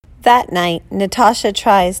That night, Natasha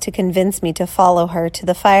tries to convince me to follow her to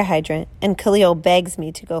the fire hydrant, and Khalil begs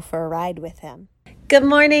me to go for a ride with him. Good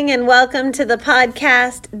morning and welcome to the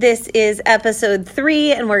podcast. This is episode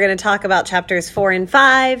 3, and we're going to talk about chapters 4 and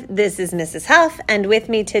 5. This is Mrs. Huff, and with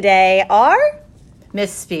me today are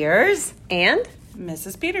Miss Spears and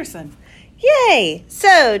Mrs. Peterson. Yay!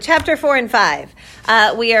 So, chapter 4 and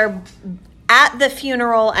 5. We are at the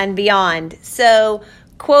funeral and beyond. So,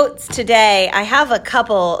 quotes today, I have a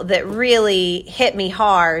couple that really hit me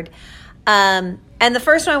hard. And the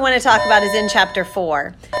first one I want to talk about is in chapter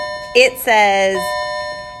 4. It says,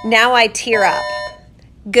 "Now I tear up.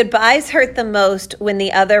 Goodbyes hurt the most when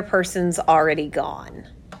the other person's already gone."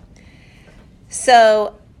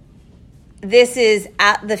 So this is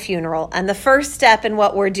at the funeral. And the first step in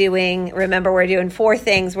what we're doing, remember we're doing 4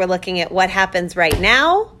 things. We're looking at what happens right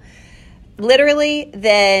now, literally,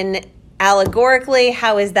 then allegorically,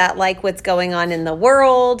 how is that like what's going on in the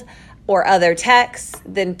world or other texts?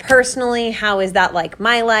 Then personally, how is that like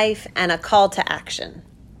my life? And a call to action.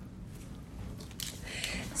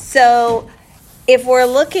 So if we're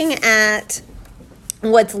looking at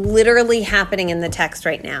what's literally happening in the text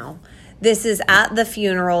right now, this is at the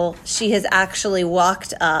funeral. She has actually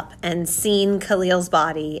walked up and seen Khalil's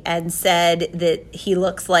body and said that he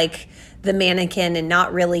looks like the mannequin and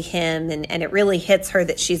not really him. And it really hits her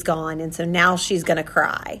that she's gone. And so now she's going to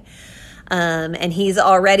cry. And he's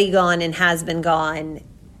already gone and has been gone.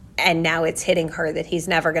 And now it's hitting her that he's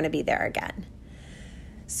never going to be there again.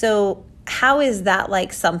 So how is that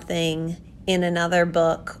like something in another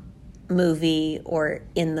book, movie, or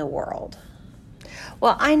in the world?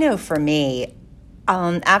 Well, I know for me,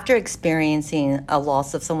 after experiencing a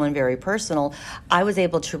loss of someone very personal, I was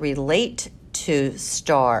able to relate to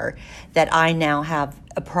Star that I now have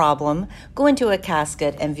a problem going to a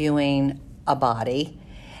casket and viewing a body.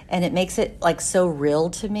 And it makes it like so real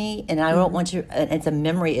to me. And I don't want to, it's a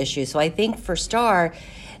memory issue. So I think for Star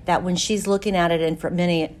that when she's looking at it, and for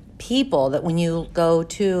many people, that when you go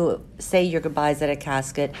to say your goodbyes at a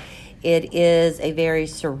casket, it is a very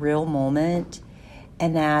surreal moment.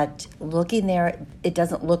 And that looking there, it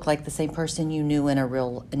doesn't look like the same person you knew in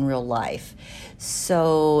real life.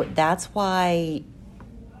 So that's why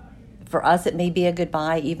for us it may be a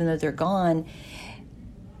goodbye even though they're gone.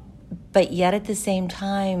 But yet at the same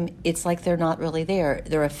time, it's like they're not really there.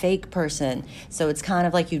 They're a fake person. So it's kind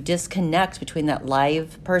of like you disconnect between that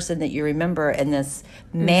live person that you remember and this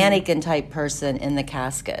mannequin type person in the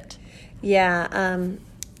casket. Yeah.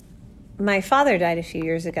 My father died a few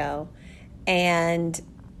years ago. And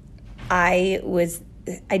I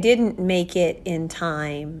didn't make it in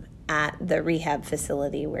time at the rehab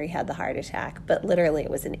facility where he had the heart attack, but literally it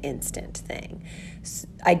was an instant thing.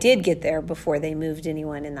 I did get there before they moved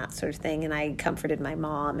anyone and that sort of thing, and I comforted my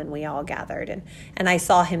mom, and we all gathered, and I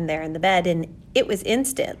saw him there in the bed, and it was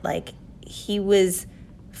instant. Like, he was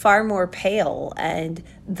far more pale, and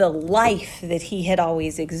the life that he had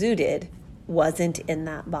always exuded wasn't in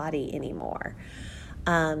that body anymore.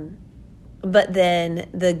 But then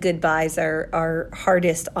the goodbyes are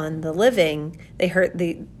hardest on the living. They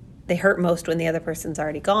hurt most when the other person's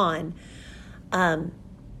already gone. I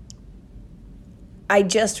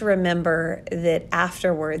just remember that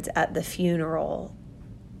afterwards at the funeral,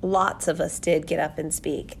 lots of us did get up and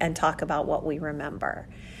speak and talk about what we remember.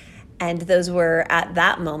 And those were, at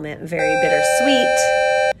that moment, very bittersweet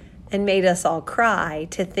and made us all cry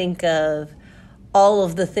to think of all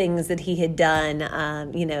of the things that he had done,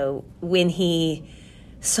 when he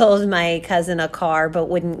sold my cousin a car but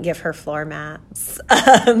wouldn't give her floor mats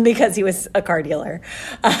because he was a car dealer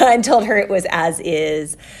and told her it was as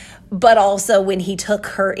is. But also when he took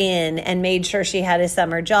her in and made sure she had a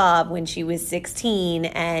summer job when she was 16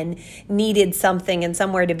 and needed something and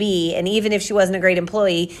somewhere to be. And even if she wasn't a great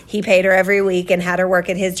employee, he paid her every week and had her work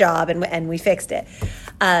at his job, and we fixed it.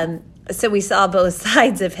 So we saw both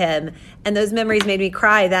sides of him, and those memories made me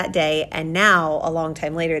cry that day. And now, a long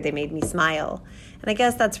time later, they made me smile. And I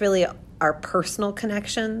guess that's really our personal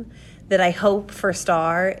connection, that I hope for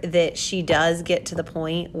Star that she does get to the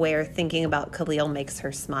point where thinking about Khalil makes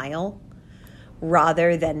her smile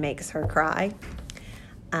rather than makes her cry.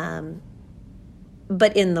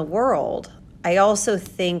 But in the world, I also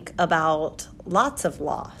think about lots of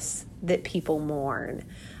loss that people mourn.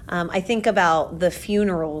 I think about the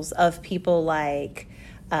funerals of people like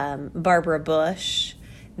Barbara Bush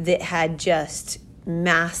that had just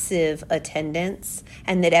massive attendance,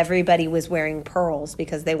 and that everybody was wearing pearls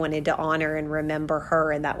because they wanted to honor and remember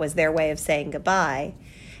her, and that was their way of saying goodbye.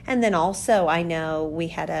 And then also, I know we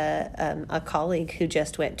had a colleague who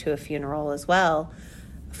just went to a funeral as well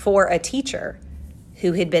for a teacher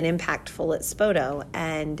who had been impactful at Spoto,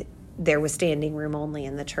 and there was standing room only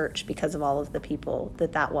in the church because of all of the people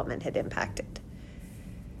that woman had impacted.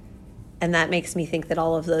 And that makes me think that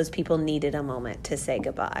all of those people needed a moment to say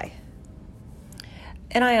goodbye.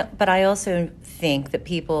 But I also think that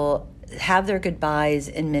people have their goodbyes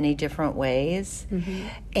in many different ways. Mm-hmm.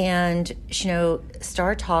 And,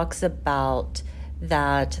 Star talks about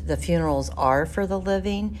that the funerals are for the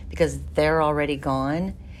living because they're already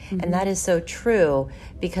gone. Mm-hmm. And that is so true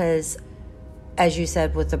because, as you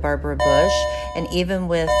said, with the Barbara Bush and even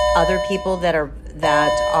with other people that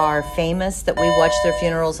are famous, that we watch their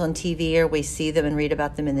funerals on TV or we see them and read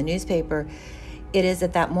about them in the newspaper, it is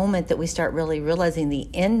at that moment that we start really realizing the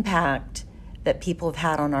impact that people have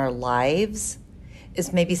had on our lives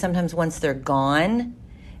is maybe sometimes once they're gone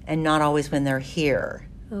and not always when they're here.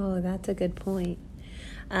 Oh, that's a good point.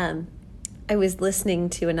 I was listening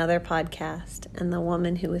to another podcast, and the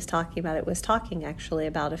woman who was talking about it was talking actually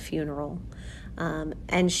about a funeral.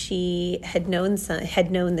 And she had known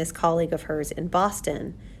this colleague of hers in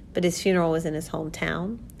Boston, but his funeral was in his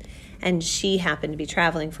hometown. And she happened to be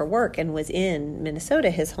traveling for work and was in Minnesota,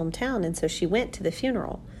 his hometown. And so she went to the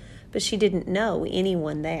funeral, but she didn't know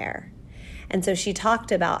anyone there. And so she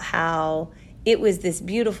talked about how it was this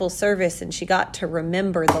beautiful service and she got to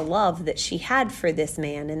remember the love that she had for this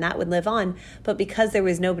man, and that would live on. But because there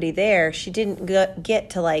was nobody there, she didn't get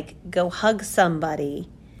to go hug somebody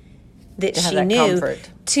that she knew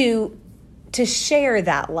to share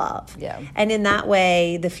that love. Yeah. And in that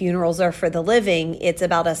way, the funerals are for the living. It's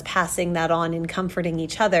about us passing that on and comforting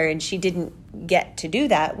each other. And she didn't get to do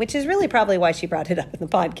that, which is really probably why she brought it up in the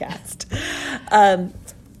podcast.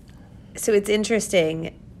 So it's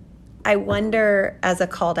interesting. I wonder, as a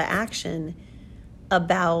call to action,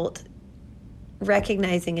 about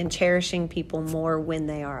recognizing and cherishing people more when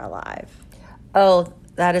they are alive. Oh,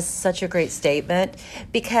 that is such a great statement,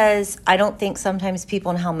 because I don't think sometimes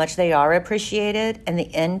people know how much they are appreciated and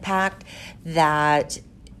the impact that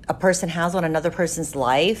a person has on another person's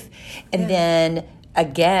life. And then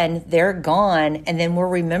again, they're gone, and then we're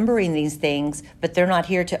remembering these things, but they're not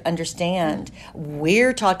here to understand.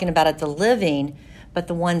 We're talking about it, the living, but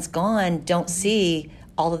the ones gone don't see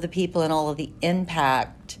all of the people and all of the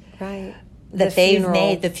impact. Right. That they've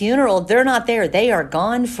made. The funeral, they're not there. They are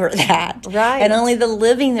gone for that. Right. And only the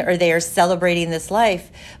living are there celebrating this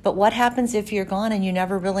life. But what happens if you're gone and you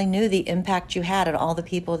never really knew the impact you had on all the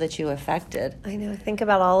people that you affected? I know. Think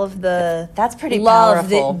about all of the That's pretty love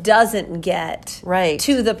powerful. that doesn't get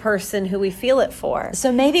to the person who we feel it for.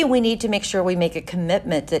 So maybe we need to make sure we make a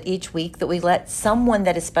commitment that each week that we let someone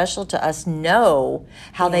that is special to us know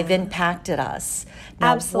how they've impacted us.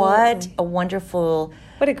 Now, Absolutely. What a wonderful...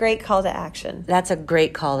 What a great call to action. That's a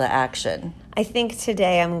great call to action. I think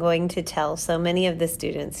today I'm going to tell so many of the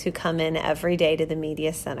students who come in every day to the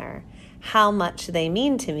Media Center how much they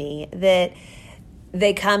mean to me, that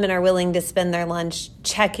they come and are willing to spend their lunch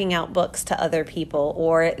checking out books to other people,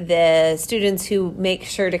 or the students who make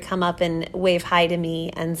sure to come up and wave hi to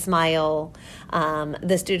me and smile,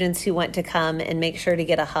 the students who want to come and make sure to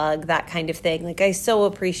get a hug, that kind of thing. I so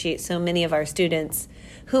appreciate so many of our students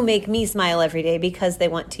who make me smile every day because they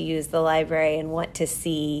want to use the library and want to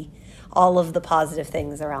see all of the positive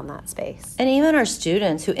things around that space. And even our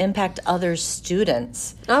students who impact other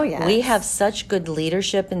students. Oh, yes. We have such good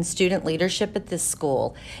leadership and student leadership at this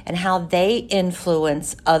school, and how they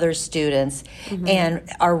influence other students and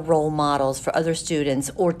are role models for other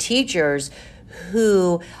students, or teachers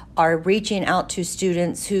who are reaching out to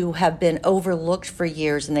students who have been overlooked for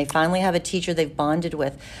years and they finally have a teacher they've bonded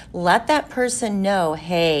with. Let that person know,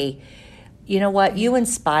 hey, you know what? You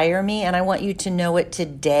inspire me, and I want you to know it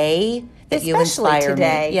today that you inspire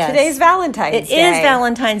today. me. Yes. Today's Valentine's Day. It is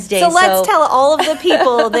Valentine's Day. So let's tell all of the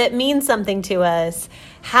people that mean something to us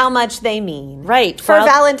how much they mean. Right. For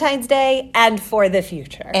Valentine's Day and for the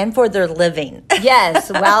future. And for their living. Yes,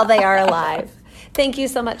 while they are alive. Thank you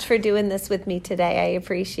so much for doing this with me today. I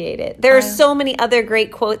appreciate it. There are so many other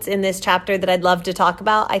great quotes in this chapter that I'd love to talk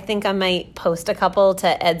about. I think I might post a couple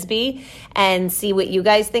to Edsby and see what you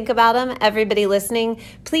guys think about them. Everybody listening,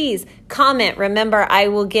 please comment. Remember, I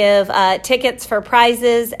will give tickets for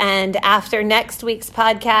prizes, and after next week's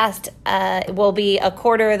podcast, we'll be a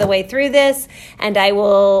quarter of the way through this, and I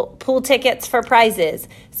will pull tickets for prizes.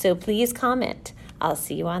 So please comment. I'll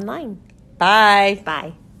see you online. Bye.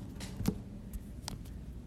 Bye.